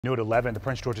New at 11, the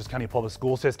Prince George's County Public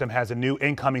School System has a new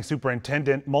incoming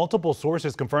superintendent. Multiple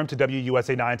sources confirmed to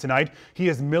WUSA 9 tonight he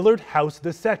is Millard House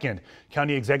II.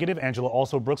 County Executive Angela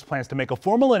Also Brooks plans to make a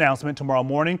formal announcement tomorrow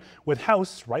morning with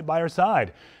House right by her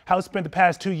side. House spent the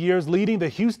past 2 years leading the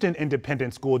Houston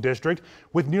Independent School District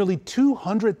with nearly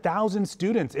 200,000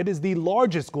 students. It is the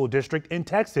largest school district in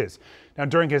Texas. Now,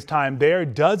 during his time there,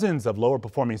 dozens of lower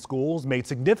performing schools made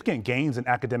significant gains in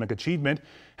academic achievement.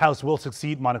 House will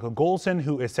succeed Monica Golson,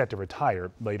 who is set to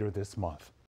retire later this month.